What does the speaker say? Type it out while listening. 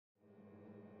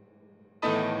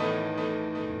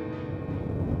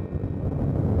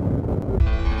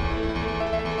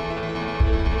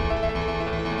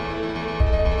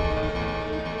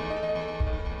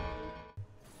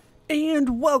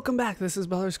welcome back. This is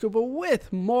Beller Scuba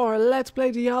with more Let's Play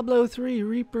Diablo 3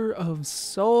 Reaper of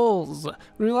Souls.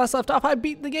 When we last left off, I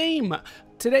beat the game.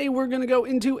 Today we're going to go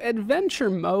into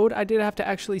adventure mode. I did have to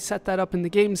actually set that up in the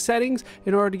game settings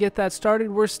in order to get that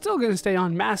started. We're still going to stay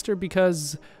on master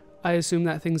because I assume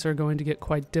that things are going to get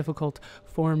quite difficult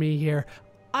for me here.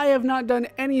 I have not done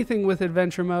anything with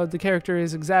adventure mode. The character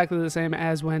is exactly the same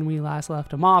as when we last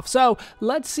left him off. So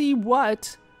let's see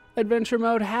what adventure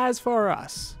mode has for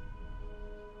us.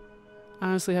 I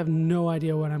honestly have no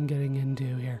idea what I'm getting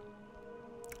into here.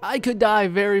 I could die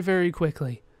very, very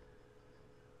quickly.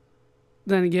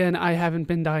 Then again, I haven't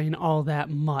been dying all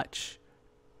that much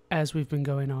as we've been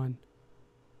going on.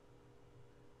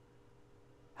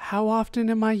 How often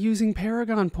am I using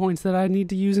Paragon points that I need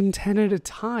to use them 10 at a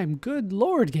time? Good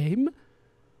Lord, game.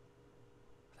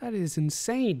 That is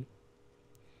insane.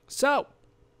 So,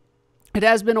 it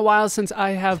has been a while since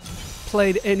I have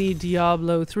played any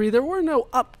Diablo 3. There were no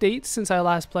updates since I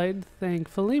last played,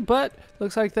 thankfully, but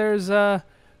looks like there's a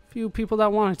few people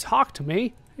that want to talk to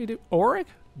me. Hey, Auric?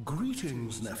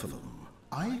 Greetings, Nephilim.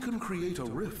 I can create a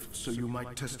rift so you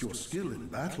might test your skill in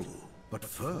battle, but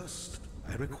first,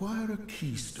 I require a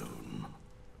keystone.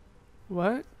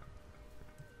 What?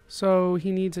 So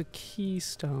he needs a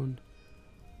keystone.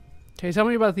 Okay, tell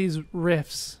me about these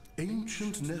rifts.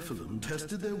 Ancient Nephilim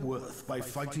tested their worth by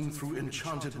fighting through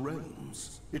enchanted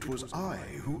realms. It was I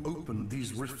who opened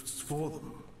these rifts for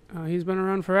them. Oh, he's been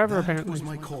around forever, apparently. That was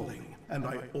my calling, and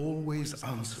I always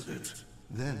answered it.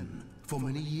 Then, for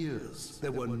many years,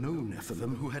 there were no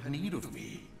Nephilim who had need of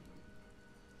me.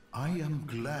 I am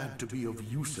glad to be of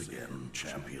use again,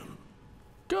 champion.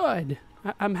 Good.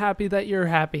 I'm happy that you're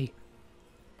happy.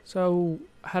 So,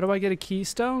 how do I get a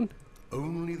keystone?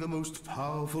 Only the most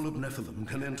powerful of Nephilim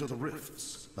can enter the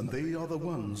rifts, and they are the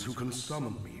ones who can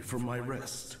summon me from my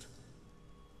rest.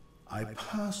 I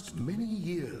passed many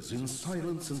years in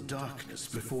silence and darkness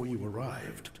before you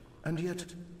arrived, and yet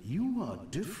you are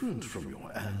different from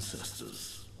your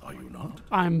ancestors, are you not?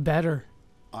 I'm better.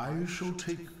 I shall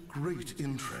take great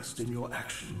interest in your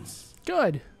actions.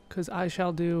 Good, because I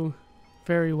shall do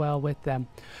very well with them.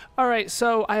 Alright,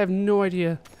 so I have no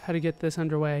idea how to get this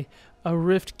underway. A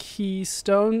rift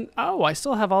keystone. Oh, I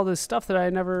still have all this stuff that I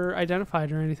never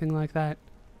identified or anything like that.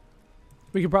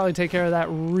 We could probably take care of that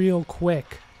real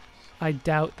quick. I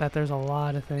doubt that there's a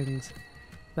lot of things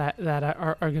that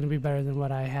are going to be better than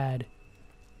what I had.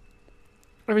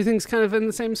 Everything's kind of in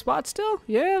the same spot still?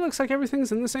 Yeah, looks like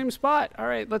everything's in the same spot. All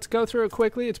right, let's go through it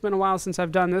quickly. It's been a while since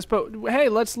I've done this, but hey,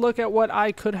 let's look at what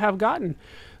I could have gotten.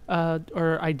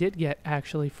 Or I did get,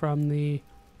 actually, from the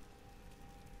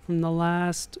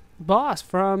last boss,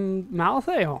 from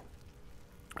Malthael.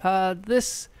 I'm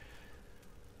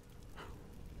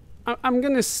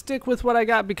going to stick with what I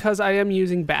got because I am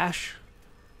using Bash.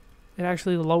 It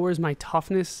actually lowers my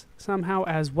toughness somehow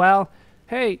as well.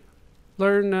 Hey,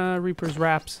 learn Reaper's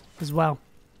Wraps as well.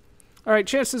 Alright,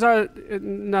 chances are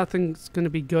nothing's going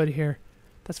to be good here.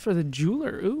 That's for the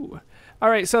jeweler. Ooh.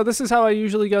 Alright, so this is how I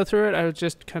usually go through it. I would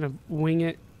just kind of wing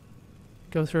it.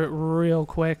 Go through it real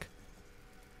quick.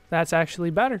 That's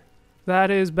actually better.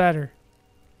 That is better.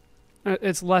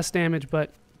 It's less damage,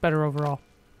 but better overall.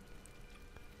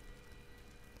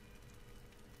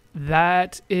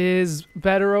 That is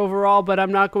better overall, but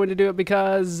I'm not going to do it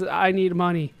because I need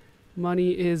money.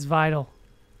 Money is vital.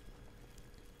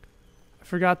 I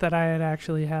forgot that I had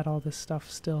actually had all this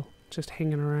stuff still just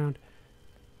hanging around.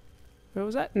 What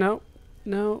was that? No.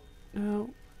 No. No.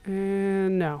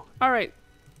 And no. Alright.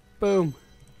 Boom.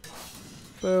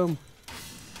 Boom.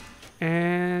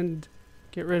 And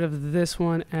get rid of this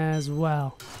one as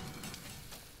well.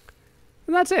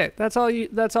 And that's it. That's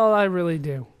all I really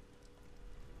do.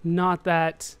 Not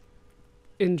that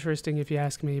interesting if you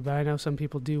ask me, but I know some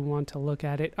people do want to look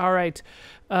at it. All right.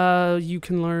 You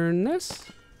can learn this.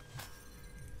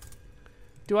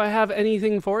 Do I have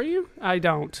anything for you? I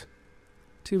don't.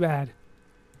 Too bad.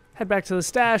 Head back to the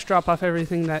stash, drop off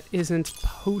everything that isn't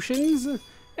potions,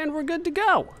 and we're good to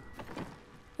go.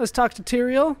 Let's talk to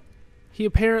Tyrael. He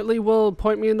apparently will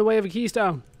point me in the way of a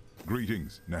keystone.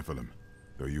 Greetings, Nephilim.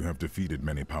 Though you have defeated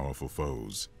many powerful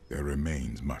foes, there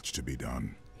remains much to be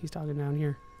done. He's talking down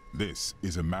here. This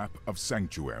is a map of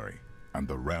Sanctuary and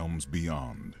the realms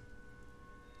beyond.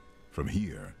 From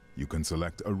here, you can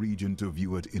select a region to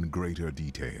view it in greater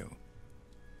detail.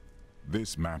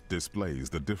 This map displays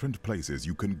the different places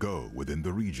you can go within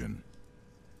the region.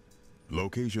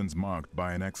 Locations marked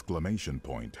by an exclamation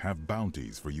point have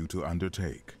bounties for you to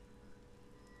undertake.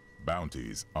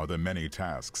 Bounties are the many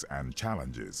tasks and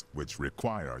challenges which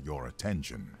require your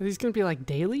attention. Are these going to be like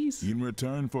dailies? In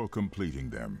return for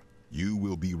completing them, You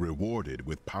will be rewarded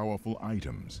with powerful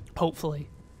items. Hopefully.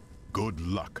 Good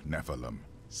luck, Nephilim.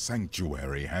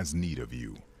 Sanctuary has need of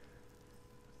you.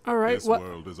 All right, This what?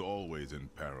 world is always in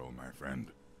peril, my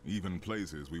friend. Even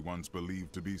places we once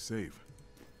believed to be safe.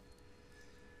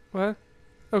 What?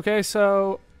 Okay,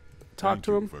 so talk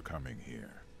to him. Thank you for coming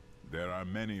here. There are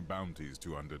many bounties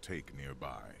to undertake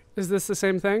nearby. Is this the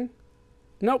same thing?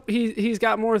 Nope, he's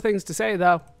got more things to say,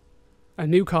 though. A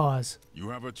new cause. You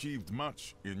have achieved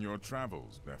much in your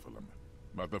travels, Nephilim,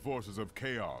 but the forces of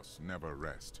chaos never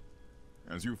rest.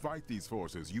 As you fight these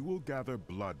forces, you will gather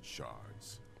blood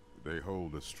shards. They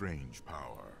hold a strange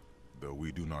power, though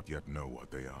we do not yet know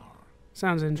what they are.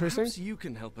 Sounds interesting. Perhaps you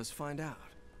can help us find out.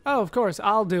 Oh, of course,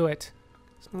 I'll do it.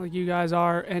 It's not like you guys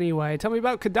are anyway. Tell me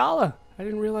about Kadala. I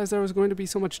didn't realize there was going to be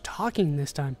so much talking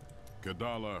this time.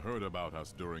 Kadala heard about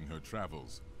us during her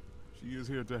travels. She is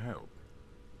here to help,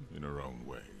 in her own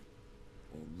way.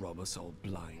 Or rob us all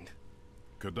blind.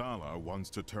 Kadala wants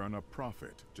to turn a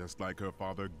prophet, just like her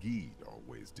father Geed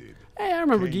always did. Hey, I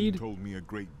remember Cain Geed. told me a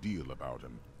great deal about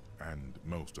him, and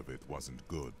most of it wasn't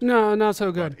good. No, not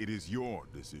so good. But it is your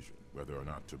decision whether or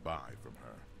not to buy from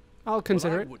her. I'll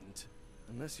consider I it. wouldn't,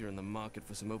 unless you're in the market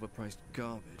for some overpriced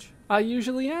garbage. I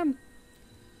usually am.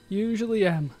 Usually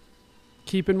am.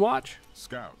 Keeping watch.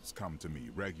 Scouts come to me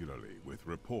regularly with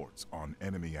reports on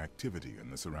enemy activity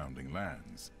in the surrounding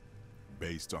lands.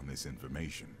 Based on this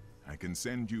information, I can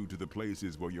send you to the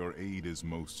places where your aid is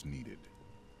most needed.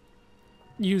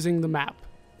 Using the map.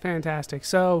 Fantastic.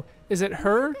 So, is it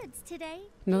her? Goods today.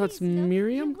 No, that's Please look,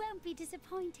 Miriam? You won't be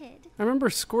disappointed. I remember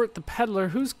Squirt the Peddler.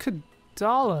 Who's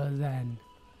Kadala then?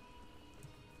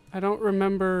 I don't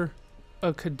remember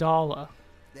a Kadala.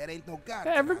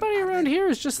 Everybody around here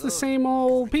is just the same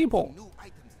old people.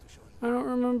 I don't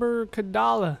remember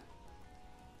Kadala.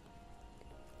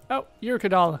 Oh, you're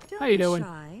Kadala. How you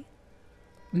doing?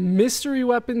 Mystery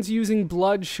weapons using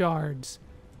blood shards.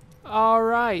 All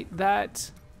right,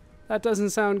 that doesn't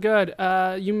sound good.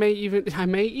 I may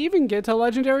even get a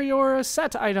legendary or a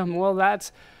set item. Well,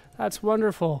 that's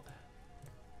wonderful.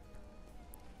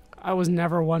 I was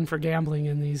never one for gambling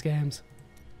in these games.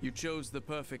 You chose the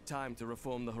perfect time to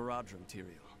reform the Horadrim,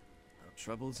 Tyrael. Our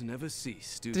troubles never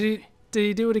cease, do Did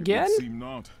he do it again? It would seem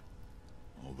not.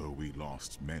 Although we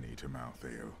lost many to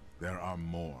Malthael, there are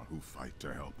more who fight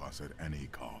to help us at any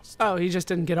cost. Oh, he just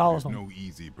didn't get all of There's them. no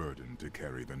easy burden to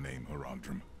carry the name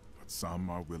Horadrim, but some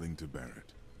are willing to bear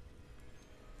it.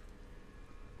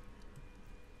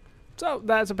 So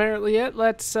that's apparently it.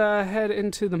 Let's head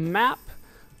into the map.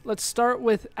 Let's start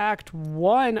with Act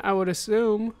 1, I would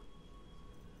assume.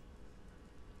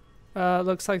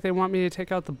 Looks like they want me to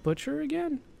take out the butcher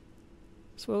again.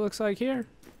 That's what it looks like here.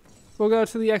 We'll go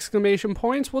to the exclamation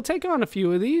points. We'll take on a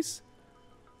few of these.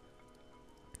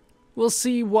 We'll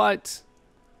see what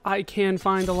I can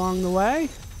find along the way.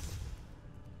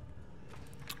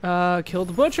 Kill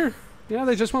the butcher. Yeah,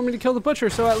 they just want me to kill the butcher,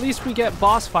 so at least we get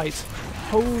boss fights.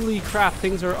 Holy crap,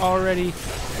 things are already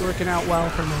working out well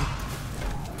for me.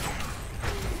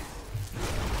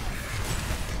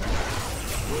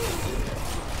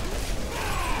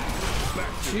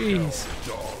 Jeez.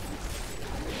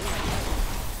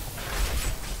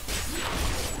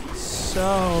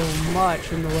 So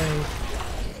much in the way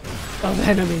of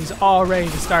enemies all ready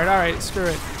to start. Alright, screw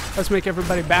it. Let's make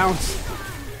everybody bounce.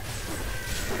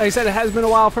 Like I said, it has been a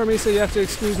while for me, so you have to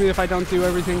excuse me if I don't do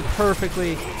everything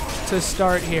perfectly to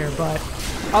start here, but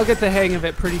I'll get the hang of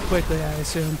it pretty quickly, I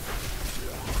assume.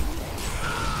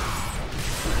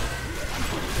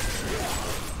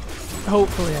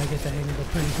 Hopefully I get the hang of it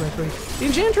pretty quickly. The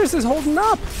Enchantress is holding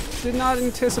up! Did not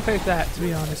anticipate that, to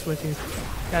be honest with you.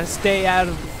 Gotta stay out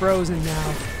of the Frozen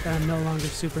now that I'm no longer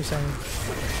Super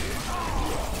Saiyan.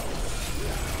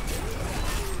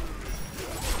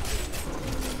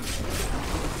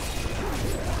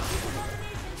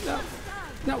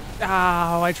 No.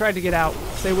 Oh, I tried to get out.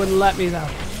 They wouldn't let me, though.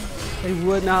 They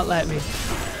would not let me.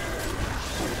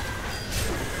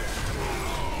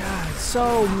 God,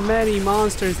 so many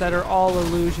monsters that are all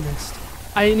illusionist.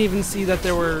 I didn't even see that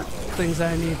there were things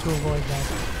that I needed to avoid,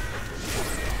 though.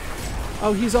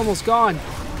 Oh, he's almost gone.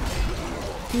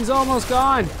 He's almost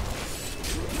gone.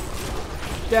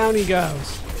 Down he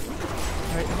goes.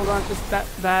 All right, hold on.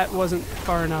 That wasn't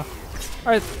far enough.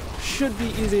 All right, should be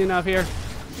easy enough here.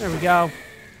 There we go.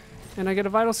 And I get a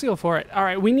vital seal for it. All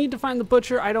right, we need to find the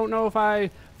butcher. I don't know if I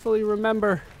fully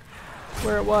remember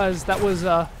where it was. That was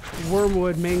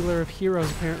Wormwood, Mangler of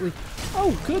Heroes, apparently.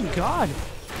 Oh, good God.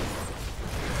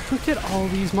 Look at all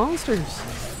these monsters.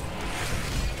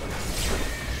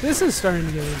 This is starting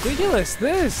to get ridiculous.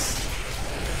 This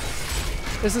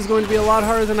is going to be a lot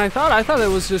harder than I thought. I thought it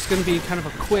was just going to be kind of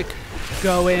a quick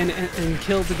go in and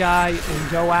kill the guy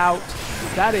and go out.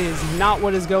 That is not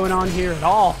what is going on here at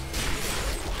all.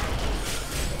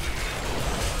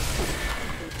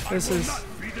 This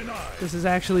is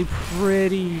actually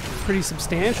pretty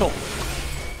substantial.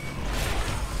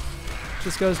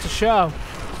 Just goes to show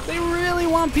they really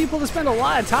want people to spend a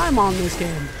lot of time on this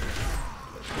game.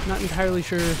 Not entirely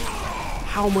sure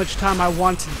how much time I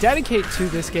want to dedicate to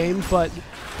this game, but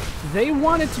they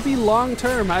want it to be long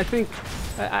term. I think,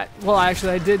 well,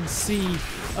 actually, I did see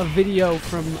a video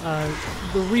from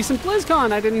the recent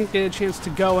BlizzCon. I didn't get a chance to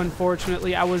go,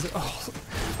 unfortunately. I was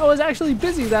actually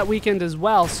busy that weekend as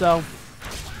well, so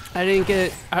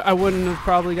I wouldn't have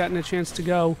probably gotten a chance to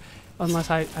go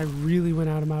unless I really went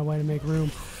out of my way to make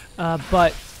room.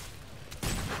 But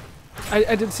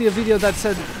I did see a video that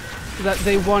said that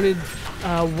they wanted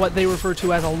what they refer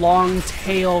to as a long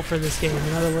tail for this game.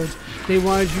 In other words, they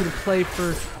wanted you to play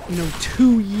for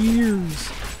 2 years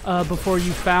before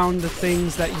you found the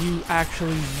things that you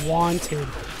actually wanted,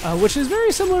 which is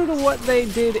very similar to what they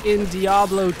did in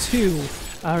Diablo 2.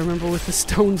 Remember, with the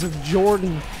Stones of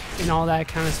Jordan and all that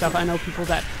kind of stuff. I know people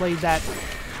that played that,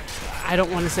 I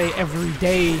don't want to say every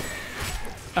day,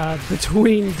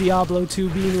 between Diablo 2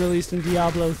 being released and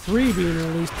Diablo 3 being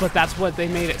released, but that's what they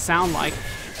made it sound like.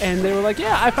 And they were like,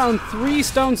 yeah, I found 3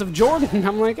 Stones of Jordan.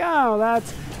 I'm like, oh,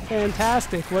 that's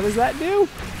fantastic. What does that do?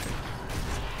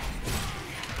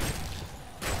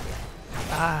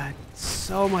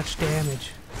 So much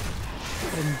damage.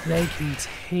 And they can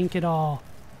tank it all.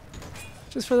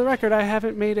 Just for the record, I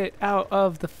haven't made it out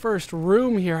of the first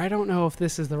room here. I don't know if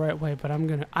this is the right way, but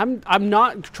I'm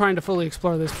not trying to fully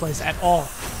explore this place at all.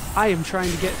 I am trying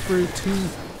to get through to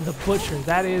the butcher.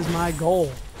 That is my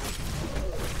goal.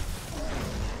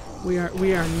 We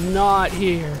are not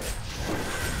here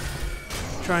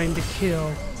trying to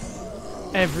kill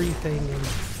everything and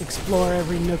explore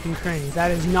every nook and cranny.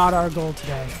 That is not our goal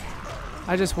today.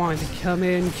 I just wanted to come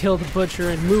in, kill the butcher,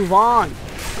 and move on.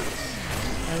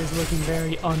 That is looking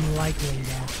very unlikely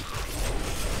now.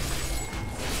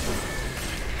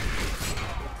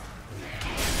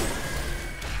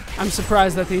 I'm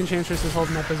surprised that the Enchantress is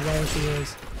holding up as well as she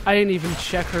is. I didn't even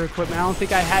check her equipment. I don't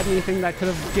think I had anything that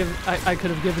I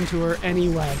could have given to her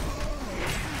anyway.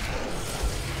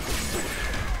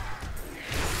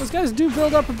 Those guys do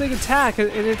build up a big attack, and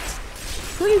it's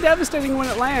pretty devastating when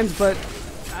it lands, but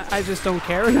I just don't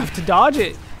care enough to dodge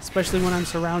it, especially when I'm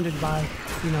surrounded by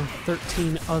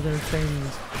 13 other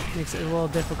things. Makes it a little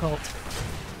difficult.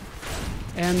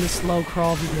 And the slow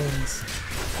crawl begins.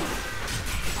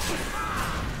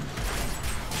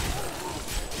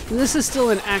 And this is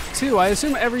still in Act 2. I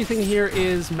assume everything here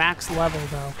is max level,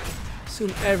 though. I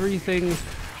assume everything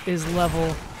is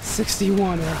level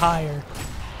 61 or higher.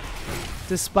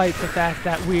 Despite the fact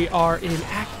that we are in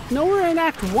we're in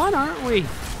Act 1, aren't we?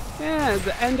 Yeah,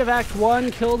 the end of Act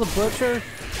 1, kill the butcher.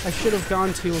 I should have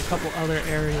gone to a couple other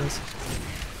areas.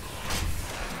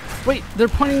 Wait, they're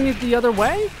pointing me the other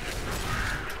way?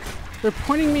 They're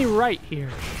pointing me right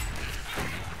here.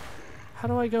 How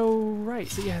do I go right?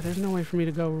 So, yeah, there's no way for me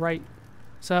to go right.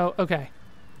 So, okay.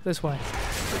 This way.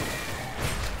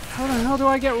 How the hell do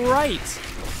I get right?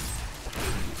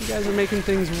 You guys are making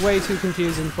things way too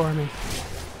confusing for me.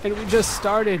 And we just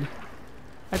started.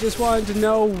 I just wanted to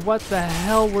know what the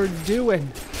hell we're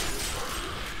doing.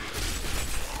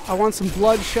 I want some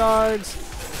blood shards.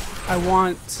 I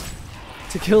want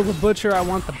to kill the butcher. I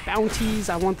want the bounties.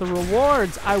 I want the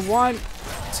rewards. I want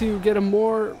to get a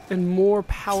more and more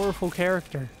powerful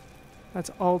character.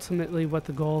 That's ultimately what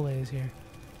the goal is here.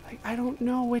 I don't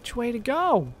know which way to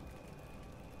go.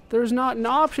 There's not an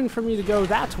option for me to go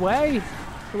that way,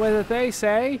 the way that they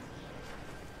say.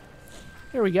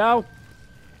 Here we go.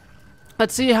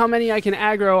 Let's see how many I can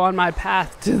aggro on my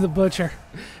path to the butcher.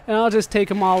 And I'll just take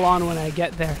them all on when I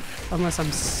get there, unless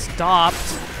I'm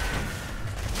stopped.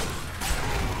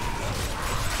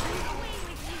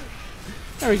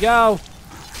 There we go.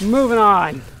 Moving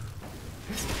on.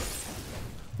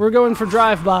 We're going for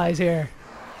drive-bys here.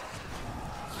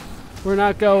 We're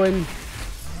not going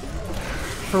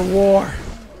for war.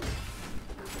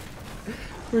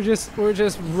 We're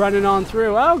just running on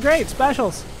through. Oh, great,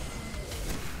 specials.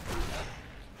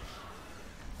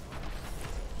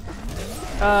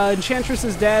 Enchantress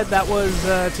is dead. That was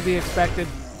to be expected.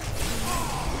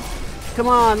 Come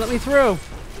on, let me through.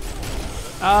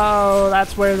 Oh,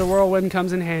 that's where the whirlwind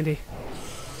comes in handy.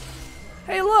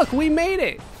 Hey, look, we made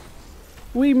it.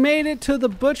 We made it to the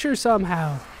butcher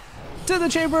somehow. To the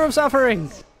Chamber of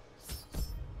Suffering.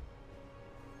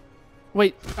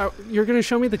 Wait, you're going to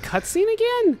show me the cutscene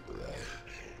again?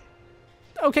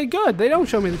 Okay, good. They don't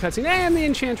show me the cutscene. And the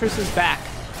Enchantress is back.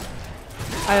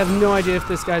 I have no idea if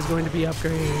this guy's going to be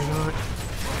upgraded or not.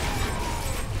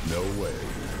 No way.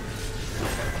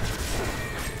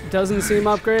 Doesn't seem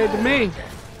upgraded to me.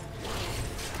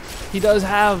 He does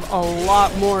have a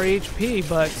lot more HP,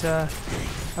 but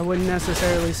I wouldn't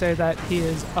necessarily say that he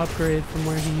is upgraded from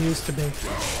where he used to be.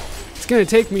 It's gonna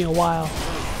take me a while,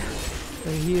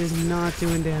 but he is not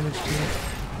doing damage to me.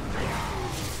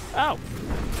 Oh!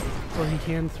 Or he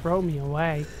can throw me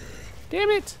away.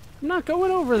 Damn it! I'm not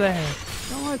going over there.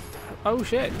 I don't want. Oh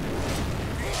shit!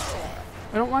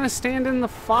 I don't want to stand in the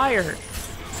fire.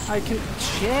 I can.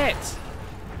 Shit!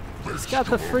 He's got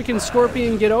the freaking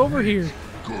scorpion. Get over here.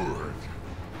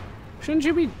 Shouldn't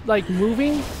you be like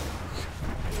moving?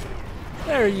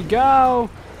 There you go.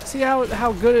 See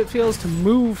how good it feels to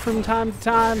move from time to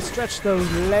time. Stretch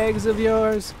those legs of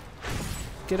yours.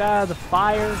 Get out of the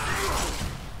fire.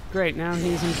 Great, now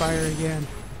he's in fire again.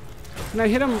 Can I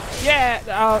hit him? Yeah!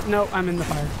 Oh, no, I'm in the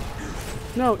fire.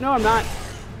 No, I'm not.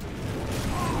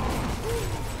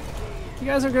 You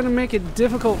guys are gonna make it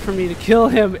difficult for me to kill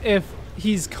him if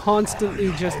he's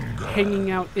constantly just hanging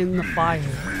out in the fire.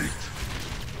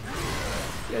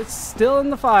 It's still in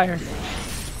the fire.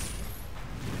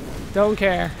 Don't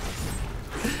care.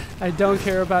 I don't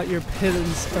care about your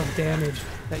pittance of damage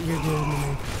that you're doing to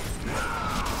me.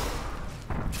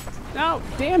 No,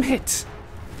 damn it!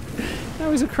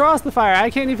 Now he's across the fire. I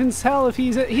can't even tell if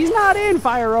he's not in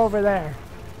fire over there.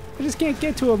 I just can't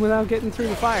get to him without getting through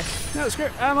the fire. No, screw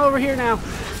it. I'm over here now.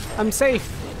 I'm safe.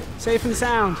 Safe and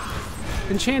sound.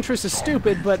 Enchantress is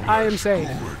stupid, but I am safe.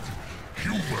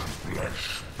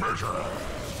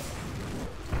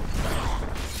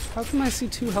 How come I see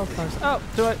 2 health bars? Oh,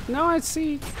 do I? No, I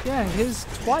see, yeah, his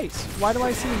twice. Why do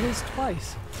I see his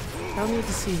twice? I don't need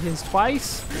to see his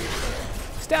twice.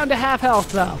 It's down to half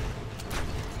health, though.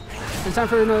 It's time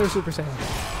for another Super Saiyan.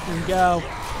 There we go.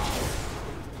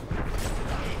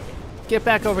 Get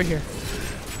back over here.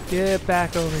 Get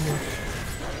back over here.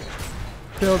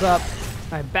 Build up.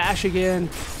 I bash again.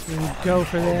 And go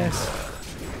for this.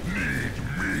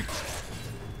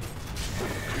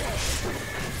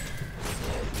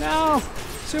 No!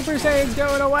 Super Saiyan's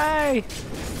going away!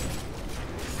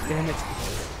 Damn it.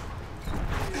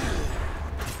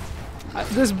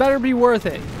 This better be worth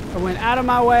it. I went out of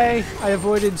my way. I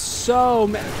avoided so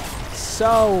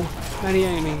many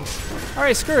enemies.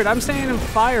 Alright, screw it. I'm staying in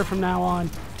fire from now on.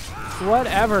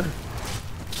 Whatever.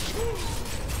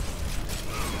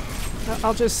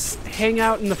 I'll just hang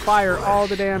out in the fire all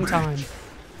the damn time.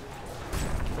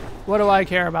 What do I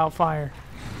care about fire?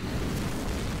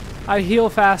 I heal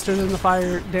faster than the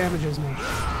fire damages me.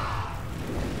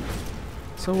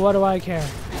 So what do I care?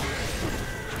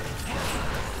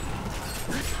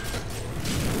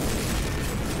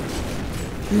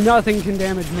 Nothing can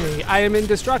damage me. I am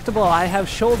indestructible. I have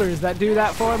shoulders that do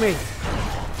that for me.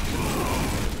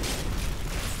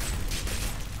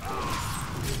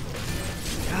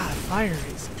 God, fire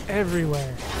is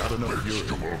everywhere. Got enough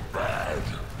fury. Bad,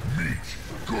 meat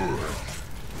good.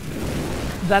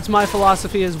 That's my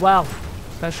philosophy as well.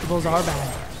 Vegetables are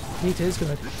bad. Meat is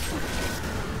good.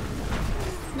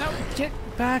 No, get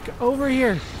back over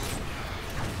here.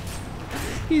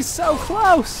 He's so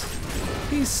close.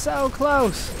 He's so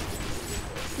close.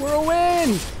 We're a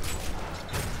win.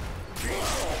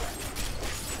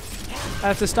 I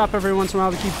have to stop every once in a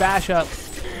while to keep bash up.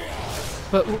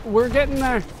 But we're getting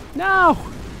there. No.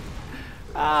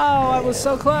 Oh, I was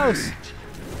so close.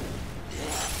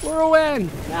 We're a win.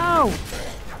 No.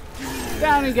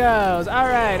 Down he goes.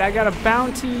 Alright, I got a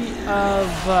bounty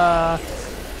of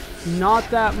not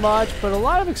that much, but a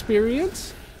lot of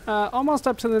experience. Almost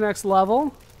up to the next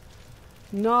level.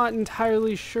 Not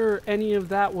entirely sure any of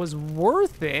that was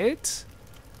worth it.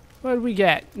 What did we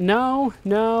get? No.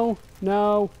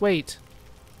 Wait.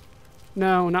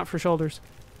 No, not for shoulders.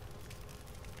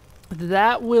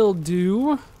 That will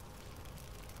do.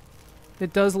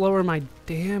 It does lower my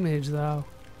damage, though.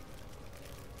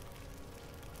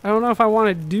 I don't know if I want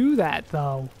to do that,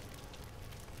 though.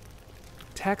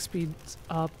 Attack speed's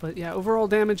up, but yeah, overall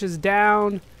damage is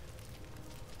down.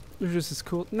 Which is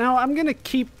cool. No, I'm going to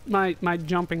keep my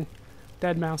jumping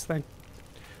dead mouse thing.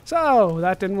 So,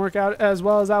 that didn't work out as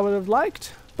well as I would have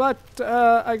liked. But,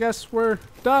 I guess we're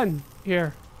done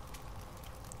here.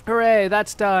 Hooray,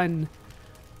 that's done.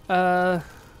 We'll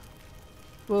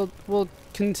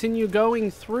continue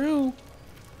going through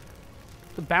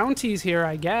the bounties here,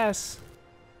 I guess.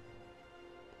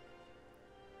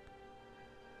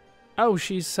 Oh,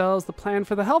 she sells the plan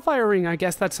for the Hellfire Ring. I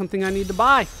guess that's something I need to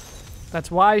buy. That's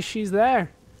why she's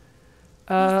there.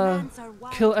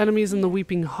 Kill enemies in the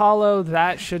Weeping Hollow.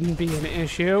 That shouldn't be an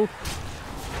issue.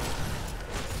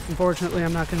 Unfortunately,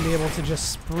 I'm not going to be able to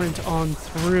just sprint on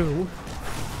through.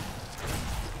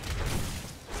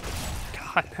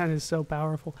 God, that is so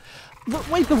powerful.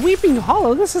 Wait, the Weeping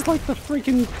Hollow? This is like the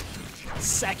freaking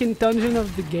second dungeon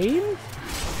of the game?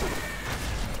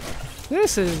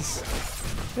 This is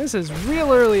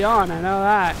real early on, I know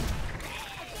that.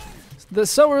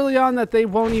 So early on that they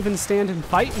won't even stand and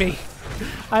fight me.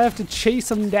 I have to chase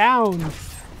them down.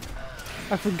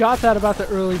 I forgot that about the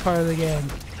early part of the game.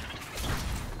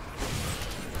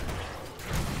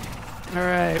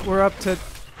 Alright, we're up to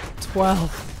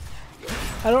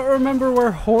 12. I don't remember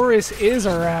where Horus is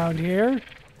around here.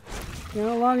 You know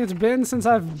how long it's been since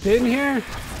I've been here?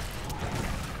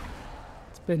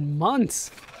 It's been months.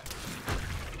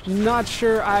 Not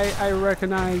sure I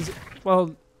recognize...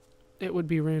 Well, it would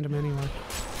be random anyway.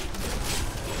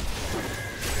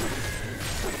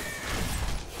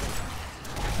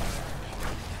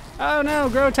 Oh no,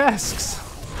 grotesques!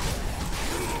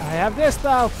 I have this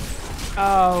though!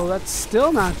 Oh, that's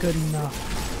still not good enough.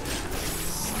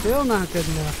 Still not good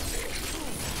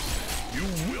enough.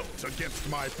 You wilt against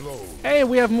my blows. Hey,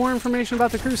 we have more information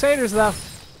about the Crusaders though.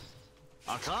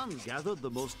 Akan gathered the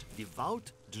most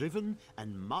devout, driven,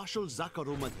 and martial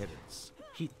Zakarum adherents.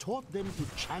 He taught them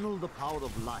to channel the power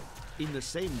of light in the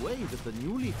same way that the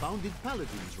newly founded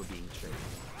paladins were being trained.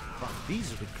 But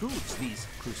these recruits, these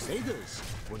crusaders,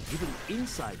 were given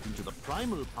insight into the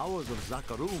primal powers of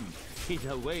Zakarum in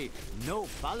a way no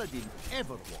paladin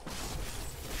ever was.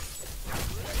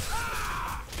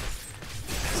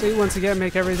 See, once again,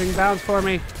 make everything bounce for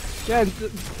me. Yeah,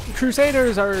 the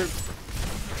Crusaders are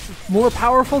more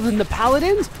powerful than the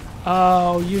Paladins?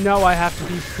 Oh, you know I have to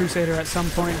be Crusader at some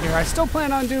point here. I still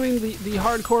plan on doing the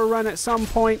hardcore run at some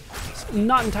point.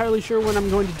 Not entirely sure when I'm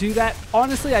going to do that.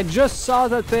 Honestly, I just saw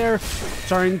that they're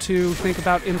starting to think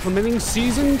about implementing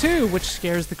Season 2, which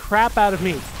scares the crap out of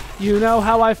me. You know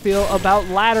how I feel about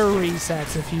ladder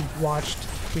resets if you've watched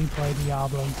me play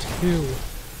Diablo 2.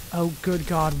 Oh, good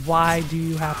God, why do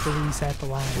you have to reset the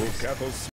ladders?